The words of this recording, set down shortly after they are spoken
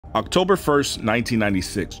October 1st,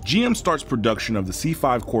 1996, GM starts production of the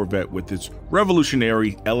C5 Corvette with its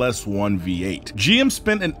revolutionary LS1 V8. GM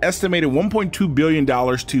spent an estimated $1.2 billion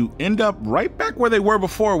to end up right back where they were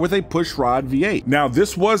before with a pushrod V8. Now,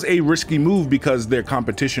 this was a risky move because their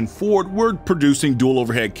competition Ford were producing dual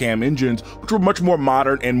overhead cam engines, which were much more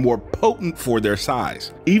modern and more potent for their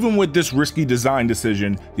size. Even with this risky design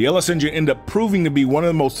decision, the LS engine ended up proving to be one of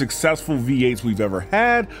the most successful V8s we've ever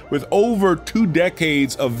had, with over 2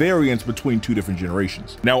 decades of variance between 2 different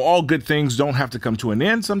generations. Now, all good things don't have to come to an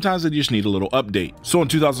end. Sometimes they just need a little update. So in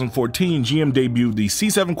 2014, GM debuted the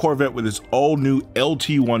C7 Corvette with its all-new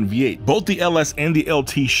LT1 V8. Both the LS and the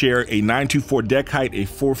LT share a 924 deck height, a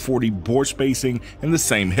 440 bore spacing, and the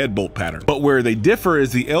same head bolt pattern. But where they differ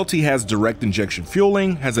is the LT has direct injection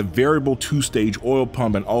fueling, has a variable 2-stage oil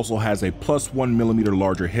pump, and also has a +1 millimeter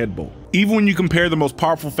larger head bolt. Even when you compare the most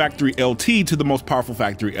powerful factory LT to the most powerful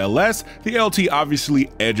factory LS, the LT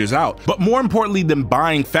obviously edges out. But more importantly than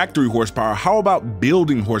buying factory horsepower, how about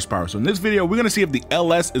building horsepower? So in this video, we're gonna see if the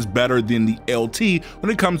LS is better than the LT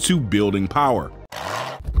when it comes to building power.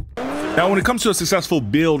 Now, when it comes to a successful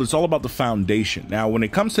build, it's all about the foundation. Now, when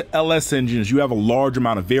it comes to LS engines, you have a large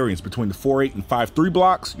amount of variance between the 4.8 and 5.3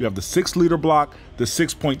 blocks. You have the 6-liter block, the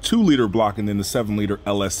 6.2-liter block, and then the 7-liter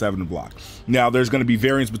LS7 block. Now, there's going to be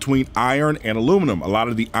variance between iron and aluminum. A lot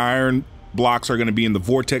of the iron blocks are going to be in the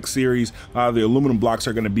Vortex series. The aluminum blocks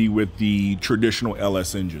are going to be with the traditional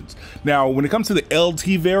LS engines. Now, when it comes to the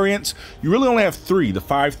LT variants, you really only have 3, the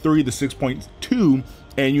 5.3, the 6.2,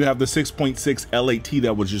 and you have the 6.6 LAT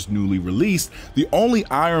that was just newly released. The only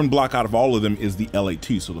iron block out of all of them is the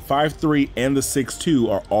LAT. So the 5.3 and the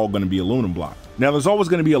 6.2 are all going to be aluminum block. Now, there's always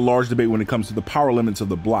going to be a large debate when it comes to the power limits of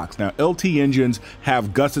the blocks. Now, LT engines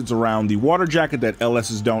have gussets around the water jacket that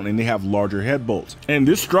LS's don't, and they have larger head bolts. And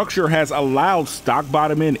this structure has allowed stock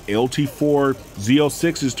bottom end LT4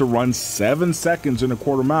 Z06s to run 7 seconds in a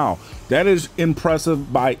quarter mile. That is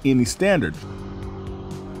impressive by any standard.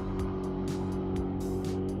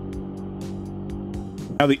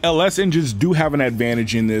 Now, the LS engines do have an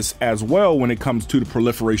advantage in this as well when it comes to the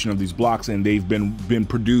proliferation of these blocks, and they've been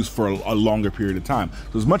produced for a longer period of time.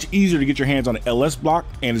 So it's much easier to get your hands on an LS block,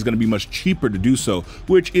 and it's going to be much cheaper to do so,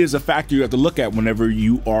 which is a factor you have to look at whenever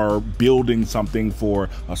you are building something for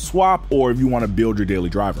a swap or if you want to build your daily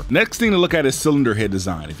driver. Next thing to look at is cylinder head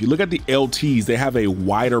design. If you look at the LTs, they have a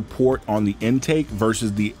wider port on the intake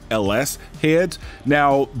versus the LS heads.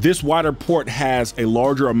 Now, this wider port has a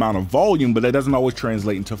larger amount of volume, but that doesn't always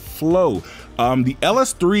translate into flow. The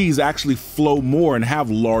LS3s actually flow more and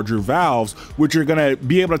have larger valves, which are going to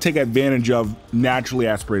be able to take advantage of naturally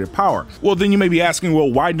aspirated power. Well, then you may be asking,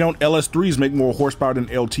 well, why don't LS3s make more horsepower than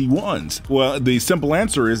LT1s? Well, the simple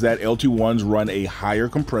answer is that LT1s run a higher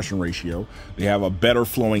compression ratio, they have a better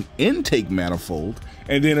flowing intake manifold,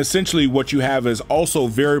 and then essentially what you have is also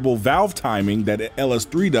variable valve timing that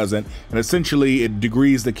LS3 doesn't, and essentially it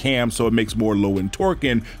degrees the cam so it makes more low-end torque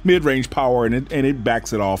and mid-range power, and it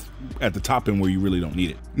backs it off at the top end where you really don't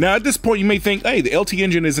need it. Now, at this point, you may think, hey, the LT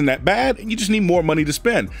engine isn't that bad, and you just need more money to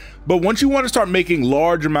spend. But once you want to start making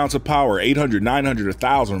large amounts of power, 800, 900,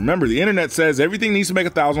 1,000, remember, the internet says everything needs to make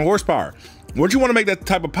 1,000 horsepower. Once you want to make that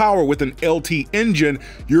type of power with an LT engine,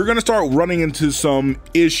 you're going to start running into some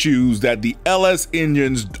issues that the LS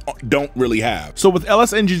engines don't really have. So with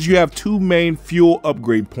LS engines, you have 2 main fuel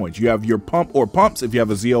upgrade points. You have your pump or pumps if you have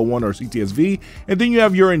a ZL1 or CTSV, and then you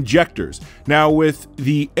have your injectors. Now with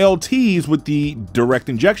the LTs, with the direct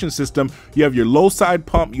injection system, you have your low side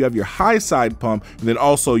pump, you have your high side pump, and then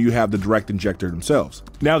also you have the direct injector themselves.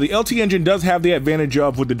 Now, the LT engine does have the advantage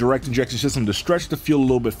of, with the direct injection system, to stretch the fuel a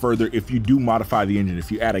little bit further if you do modify the engine.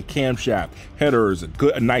 If you add a camshaft, headers,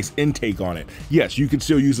 a nice intake on it, yes, you can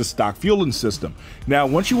still use a stock fueling system. Now,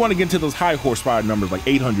 once you want to get into those high horsepower numbers like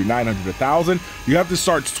 800, 900, 1,000, you have to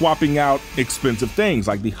start swapping out expensive things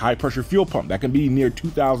like the high pressure fuel pump. That can be near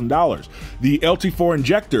 $2,000. The LT4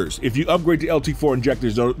 injectors, if you upgrade to LT4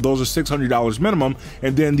 injectors, those are $600 minimum,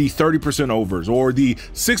 and then the 30% overs or the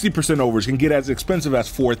 60% overs can get as expensive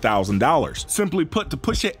as $4,000. Simply put, to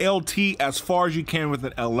push an LT as far as you can with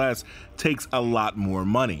an LS takes a lot more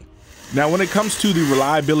money. Now, when it comes to the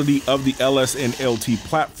reliability of the LS and LT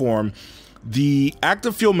platform, the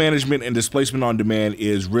active fuel management and displacement on demand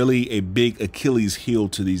is really a big Achilles heel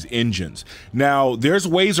to these engines. Now, there's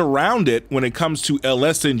ways around it when it comes to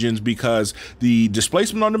LS engines because the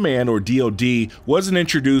displacement on demand, or DOD, wasn't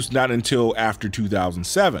introduced not until after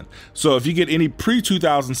 2007. So if you get any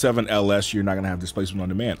pre-2007 LS, you're not going to have displacement on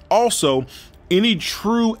demand. Also, Any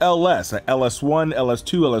true LS, a LS1,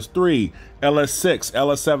 LS2, LS3, LS6,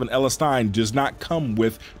 LS7, LS9 does not come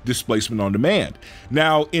with displacement on demand.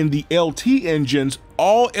 Now, in the LT engines,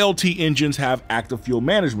 all LT engines have active fuel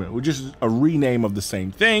management, which is a rename of the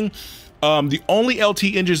same thing. The only LT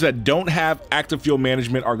engines that don't have active fuel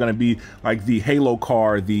management are going to be like the Halo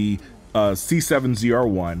car, the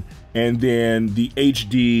C7ZR1, and then the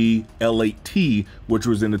HD L8T, which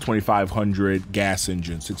was in the 2500 gas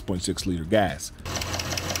engine, 6.6 liter gas.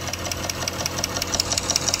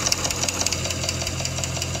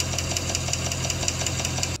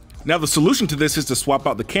 Now, the solution to this is to swap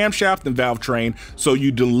out the camshaft and valve train, so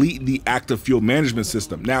you delete the active fuel management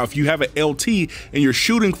system. Now, if you have an LT and you're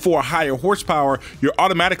shooting for a higher horsepower, you're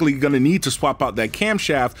automatically going to need to swap out that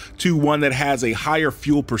camshaft to one that has a higher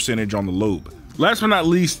fuel percentage on the lobe. Last but not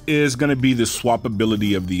least is going to be the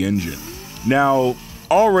swappability of the engine. Now,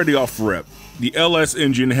 already off rip, the LS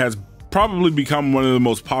engine has probably become one of the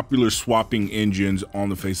most popular swapping engines on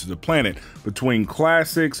the face of the planet. Between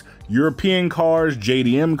classics, European cars,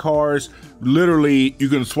 JDM cars, literally you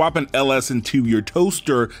can swap an LS into your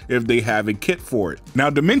toaster if they have a kit for it. Now,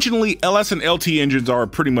 dimensionally, LS and LT engines are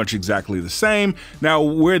pretty much exactly the same. Now,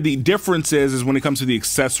 where the difference is when it comes to the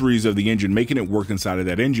accessories of the engine, making it work inside of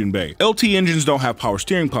that engine bay. LT engines don't have power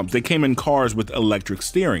steering pumps. They came in cars with electric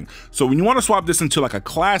steering. So when you want to swap this into like a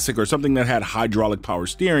classic or something that had hydraulic power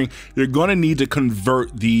steering, you're going to need to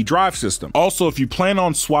convert the drive system. Also, if you plan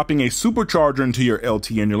on swapping a supercharger into your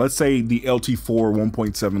LT engine, let's say the LT4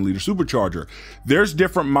 1.7 liter supercharger, there's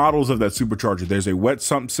different models of that supercharger. There's a wet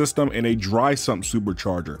sump system and a dry sump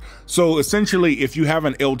supercharger. So essentially, if you have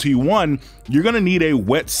an LT1, you're going to need a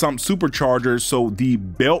wet sump supercharger so the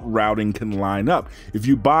belt routing can line up. If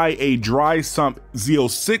you buy a dry sump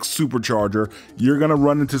Z06 supercharger, you're going to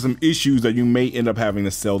run into some issues that you may end up having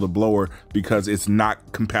to sell the blower because it's not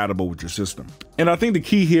compatible with your system. And I think the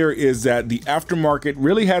key here is that the aftermarket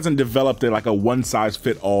really hasn't developed like a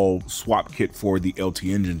one-size-fit-all swap kit for the LT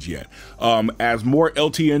engines yet. As more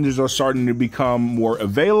LT engines are starting to become more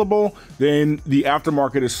available, then the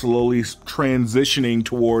aftermarket is slowly transitioning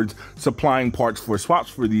towards supplying parts for swaps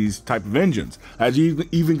for these type of engines. As you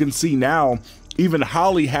even can see now, even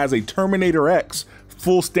Holley has a Terminator X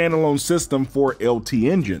full standalone system for LT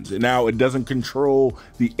engines. And now it doesn't control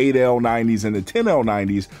the 8L90s and the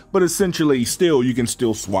 10L90s, but essentially still, you can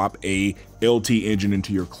still swap a LT engine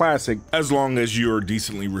into your classic as long as you're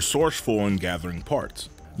decently resourceful in gathering parts.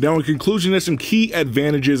 Now, in conclusion, there's some key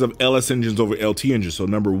advantages of LS engines over LT engines. So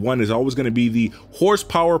number one is always going to be the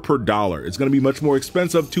horsepower per dollar. It's going to be much more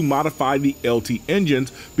expensive to modify the LT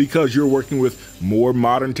engines because you're working with more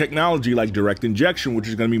modern technology like direct injection, which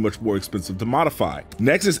is going to be much more expensive to modify.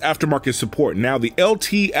 Next is aftermarket support. Now, the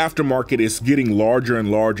LT aftermarket is getting larger and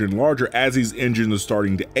larger and larger as these engines are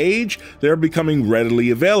starting to age. They're becoming readily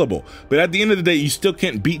available. But at the end of the day, you still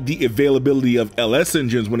can't beat the availability of LS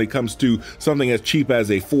engines when it comes to something as cheap as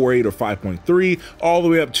a 4.8 or 5.3, all the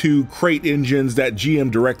way up to crate engines that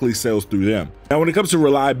GM directly sells through them. Now, when it comes to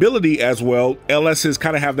reliability as well, LSs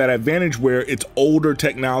kind of have that advantage where it's older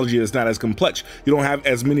technology that's not as complex. You don't have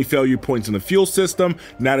as many failure points in the fuel system,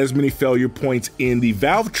 not as many failure points in the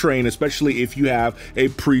valve train, especially if you have a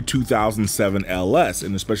pre-2007 LS,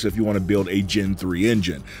 and especially if you want to build a Gen 3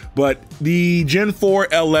 engine. But the Gen 4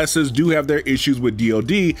 LSs do have their issues with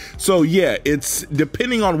DOD, so yeah, it's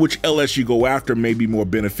depending on which LS you go after may be more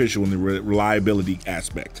beneficial in the reliability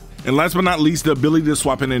aspect. And last but not least, the ability to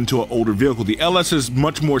swap it into an older vehicle. The LS is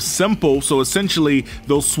much more simple, so essentially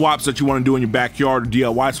those swaps that you want to do in your backyard, or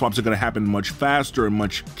DIY swaps, are going to happen much faster and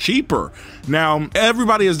much cheaper. Now,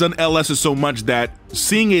 everybody has done LSs so much that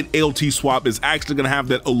seeing an LT swap is actually going to have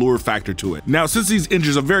that allure factor to it. Now, since these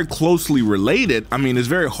engines are very closely related, I mean, it's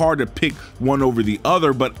very hard to pick one over the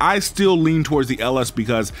other, but I still lean towards the LS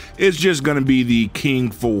because it's just going to be the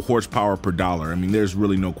king for horsepower per dollar. I mean, there's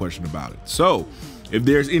really no question about it. So, if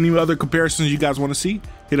there's any other comparisons you guys want to see,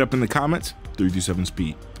 hit up in the comments. 327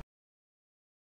 Speed.